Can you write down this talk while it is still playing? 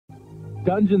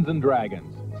Dungeons and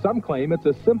Dragons. Some claim it's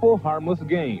a simple, harmless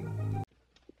game.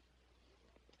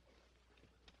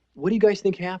 What do you guys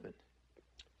think happened?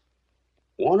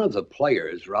 One of the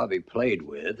players Robbie played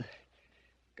with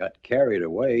got carried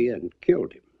away and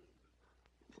killed him.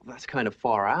 Well, that's kind of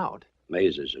far out.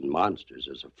 Mazes and Monsters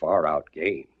is a far-out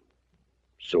game.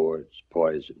 Swords,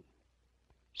 poison,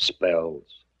 spells,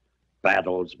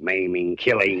 battles, maiming,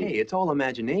 killing. Hey, it's all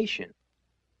imagination.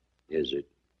 Is it?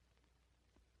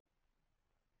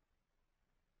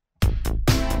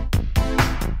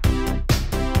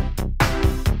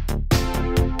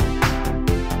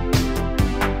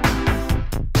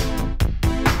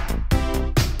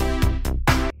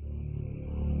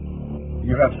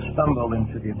 You have stumbled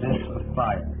into the abyss of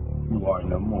fire. You are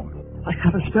no more. I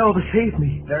have a spell to save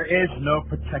me. There is no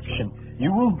protection.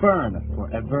 You will burn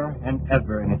forever and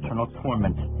ever in eternal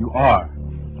torment. You are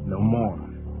no more.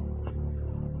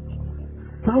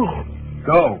 No.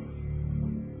 Go.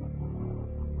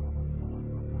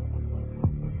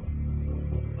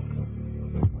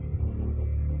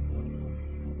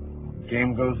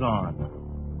 Game goes on.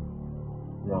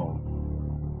 Roll.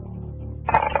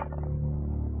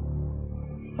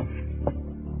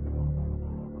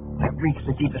 I've reached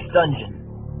the deepest dungeon.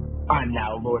 I'm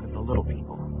now lord of the little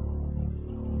people.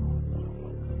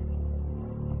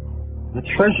 The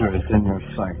treasure is in your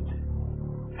sight.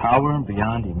 Power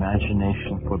beyond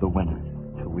imagination for the winner,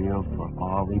 to wield for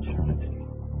all eternity.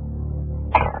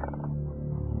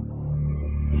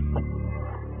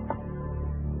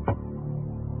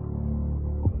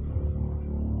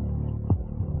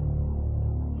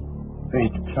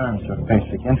 Fate turns her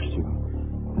face against you.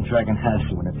 The dragon has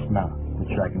you in its mouth. The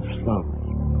dragon slowly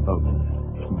closes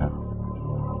its mouth.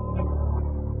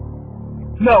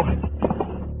 No!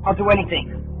 I'll do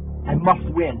anything. I must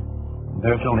win.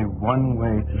 There's only one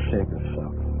way to save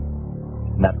yourself.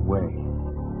 And that way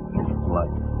is blood.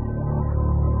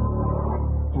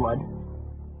 Blood?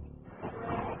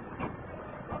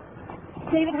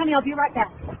 David, honey, I'll be right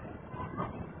back.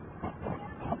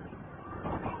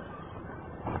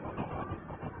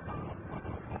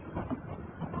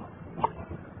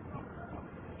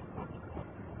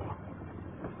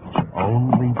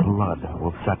 Only blood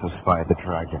will satisfy the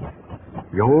dragon.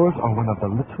 Yours are one of the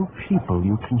little people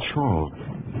you control.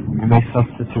 You may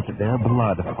substitute their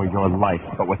blood for your life,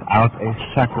 but without a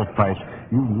sacrifice,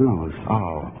 you lose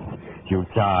all. You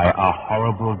die a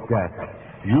horrible death.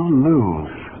 You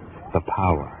lose the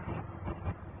power.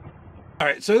 All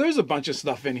right, so there's a bunch of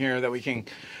stuff in here that we can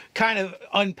kind of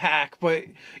unpack, but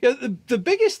you know, the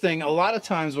biggest thing, a lot of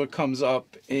times what comes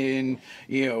up in,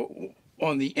 you know,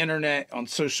 on the internet, on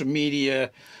social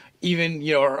media, even,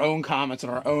 you know, our own comments on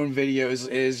our own videos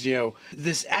is, you know,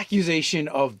 this accusation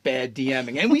of bad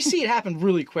DMing. And we see it happen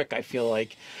really quick, I feel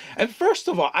like. And first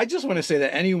of all, I just want to say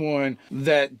that anyone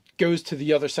that goes to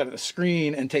the other side of the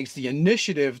screen and takes the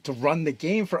initiative to run the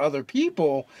game for other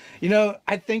people, you know,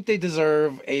 I think they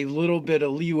deserve a little bit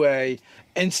of leeway.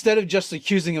 Instead of just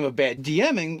accusing them of bad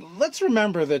DMing, let's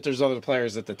remember that there's other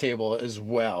players at the table as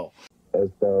well. As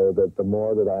though that the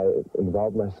more that I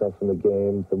involved myself in the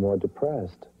game, the more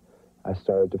depressed I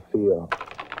started to feel.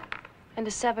 And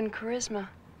a 7 charisma.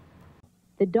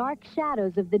 The dark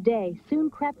shadows of the day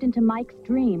soon crept into Mike's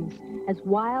dreams as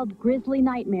wild, grisly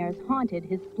nightmares haunted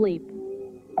his sleep.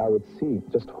 I would see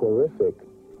just horrific,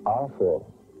 awful,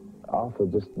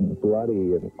 just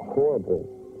bloody and horrible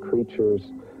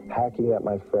creatures hacking at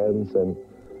my friends, and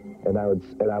I would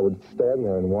stand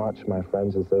there and watch my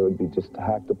friends as they would be just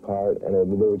hacked apart, and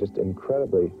they were just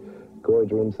incredibly gory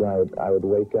dreams, and I would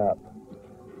wake up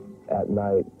at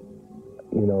night,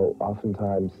 you know,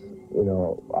 oftentimes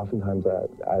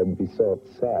I'd be so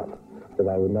upset that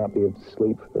I would not be able to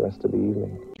sleep for the rest of the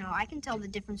evening. You know, I can tell the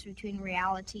difference between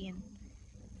reality and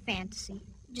fantasy.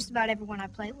 Just about everyone I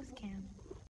play with can.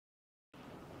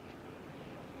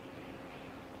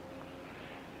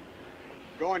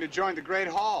 Going to join the Great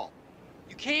Hall.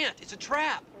 You can't. It's a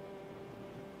trap.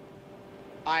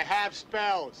 I have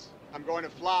spells. I'm going to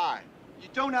fly. You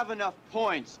don't have enough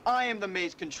points. I am the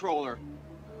maze controller.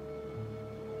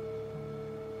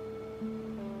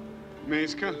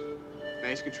 Maze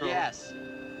controller? Yes.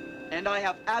 And I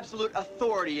have absolute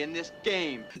authority in this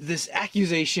game. This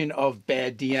accusation of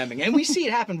bad DMing. And we see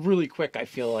it happen really quick, I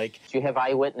feel like. You have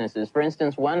eyewitnesses. For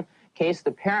instance, one case,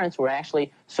 the parents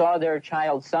saw their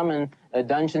child summon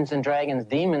Dungeons and Dragons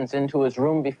demons into his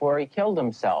room before he killed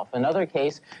himself. Another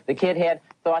case, the kid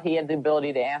thought he had the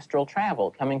ability to astral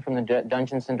travel, coming from the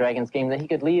Dungeons and Dragons game, that he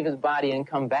could leave his body and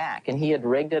come back. And he had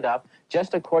rigged it up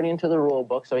just according to the rule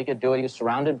book so he could do it. He was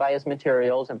surrounded by his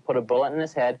materials and put a bullet in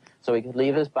his head so he could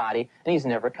leave his body, and he's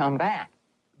never come back.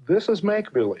 this is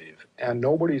make-believe, and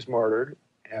nobody's murdered,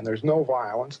 and there's no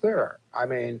violence there. I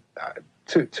mean,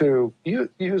 to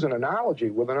use an analogy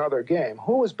with another game,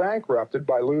 who is bankrupted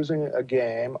by losing a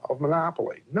game of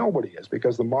Monopoly? Nobody is,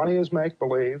 because the money is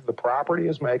make-believe, the property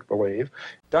is make-believe.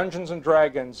 Dungeons and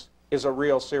Dragons is a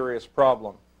real serious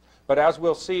problem. But as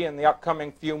we'll see in the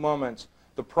upcoming few moments,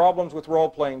 the problems with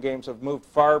role-playing games have moved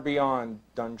far beyond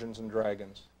Dungeons and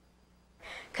Dragons.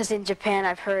 Because in Japan,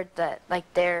 I've heard that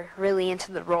they're really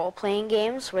into the role-playing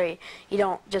games where you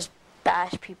don't just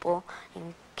bash people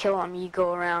and kill them. You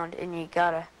go around and you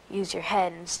gotta use your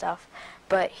head and stuff.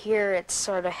 But here, it's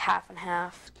sort of half and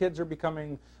half. Kids are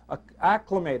becoming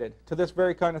acclimated to this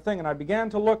very kind of thing, and I began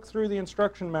to look through the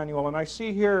instruction manual, and I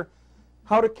see here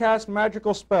how to cast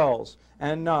magical spells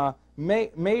and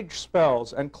mage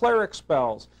spells and cleric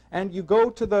spells, and you go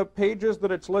to the pages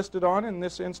that it's listed on, in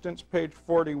this instance page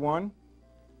 41,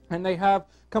 and they have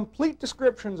complete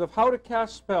descriptions of how to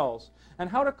cast spells and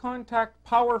how to contact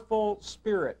powerful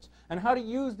spirits and how to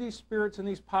use these spirits and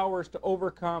these powers to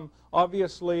overcome,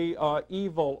 obviously,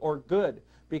 evil or good,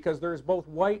 because there's both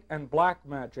white and black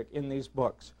magic in these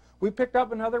books. We picked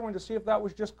up another one to see if that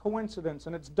was just coincidence,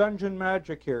 and it's dungeon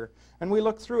magic here. And we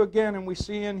look through again, and we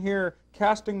see in here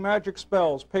casting magic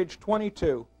spells, page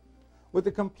 22, with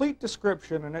a complete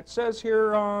description. And it says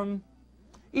here,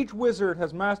 each wizard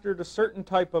has mastered a certain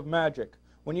type of magic.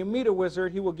 When you meet a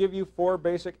wizard, he will give you 4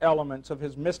 basic elements of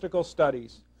his mystical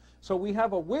studies. So we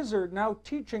have a wizard now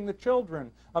teaching the children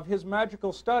of his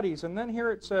magical studies. And then here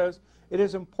it says, it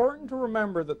is important to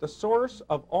remember that the source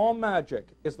of all magic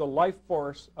is the life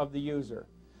force of the user.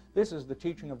 This is the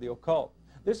teaching of the occult.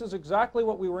 This is exactly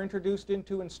what we were introduced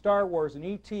into in Star Wars and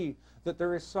E.T., that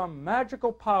there is some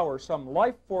magical power, some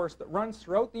life force that runs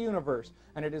throughout the universe,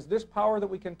 and it is this power that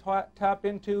we can tap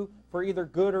into for either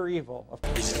good or evil.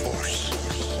 It's force,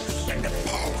 and the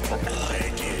power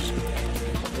behind it is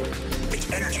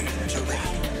it's energy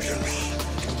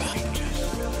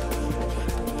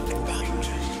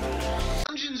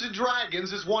Dungeons &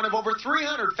 Dragons is one of over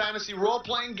 300 fantasy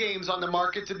role-playing games on the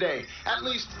market today. At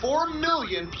least 4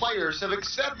 million players have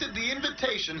accepted the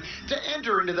invitation to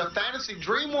enter into the fantasy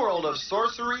dream world of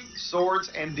sorcery, swords,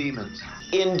 and demons.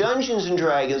 In Dungeons &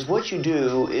 Dragons, what you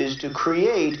do is to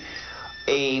create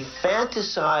a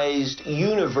fantasized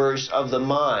universe of the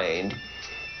mind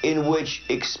in which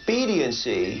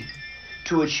expediency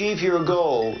to achieve your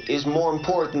goal is more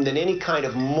important than any kind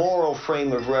of moral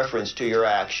frame of reference to your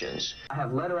actions. I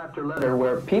have letter after letter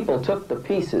where people took the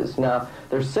pieces. Now,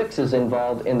 there's 6s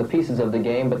involved in the pieces of the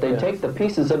game, but they take the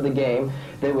pieces of the game,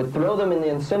 they would throw them in the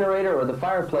incinerator or the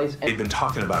fireplace. They'd been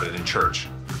talking about it in church,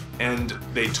 and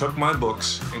they took my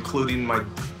books, including my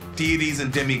Deities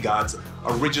and Demigods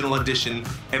original edition,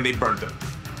 and they burnt them.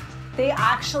 They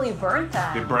actually burnt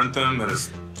them? They burnt them at a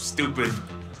stupid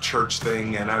church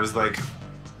thing, and I was like,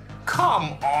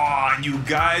 come on, you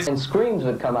guys. And screams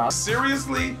would come out.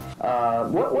 Seriously?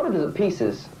 What are the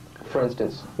pieces, for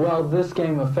instance? Well, this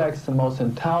game affects the most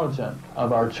intelligent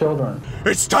of our children.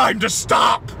 It's time to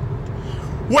stop!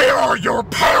 Where are your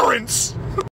parents?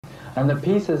 And the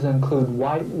pieces include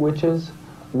white witches,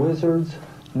 wizards,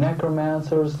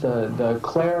 necromancers, the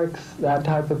clerics, that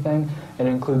type of thing. It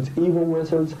includes evil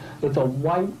wizards. It's a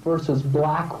white versus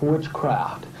black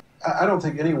witchcraft. I don't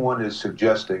think anyone is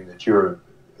suggesting that your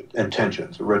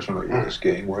intentions originally with this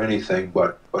game were anything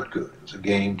but good. It was a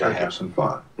game to have some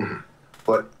fun.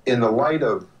 But in the light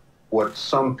of what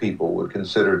some people would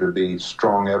consider to be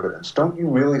strong evidence, don't you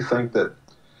really think that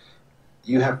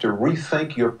you have to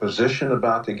rethink your position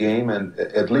about the game and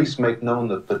at least make known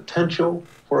the potential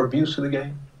for abuse of the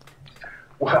game?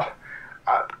 Well,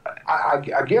 I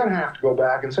again have to go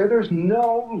back and say there's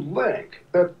no link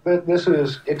that this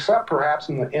is, except perhaps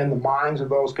in the minds of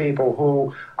those people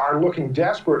who are looking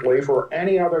desperately for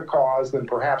any other cause than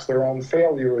perhaps their own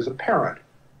failure as a parent.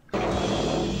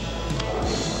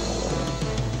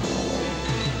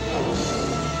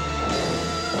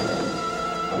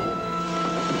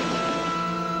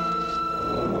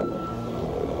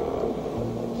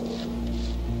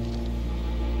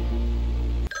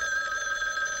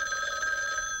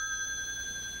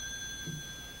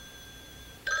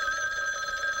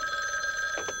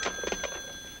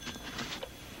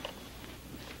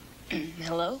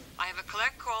 Hello? I have a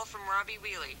collect call from Robbie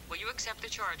Wheely. Will you accept the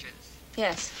charges?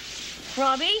 Yes.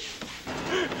 Robbie?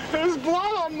 There's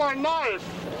blood on my knife.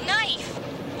 Knife?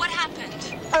 What happened?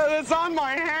 And it's on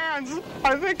my hands.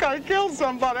 I think I killed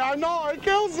somebody. I know I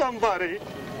killed somebody.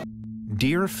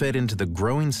 Deere fed into the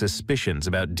growing suspicions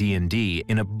about D&D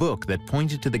in a book that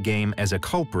pointed to the game as a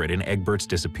culprit in Egbert's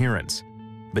disappearance.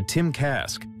 But Tim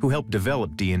Kask, who helped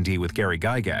develop D&D with Gary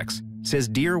Gygax, says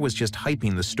Deere was just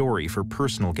hyping the story for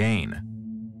personal gain.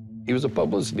 He was a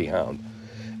publicity hound,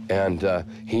 and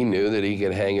he knew that he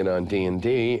could hang it on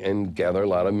D&D and gather a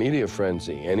lot of media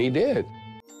frenzy, and he did.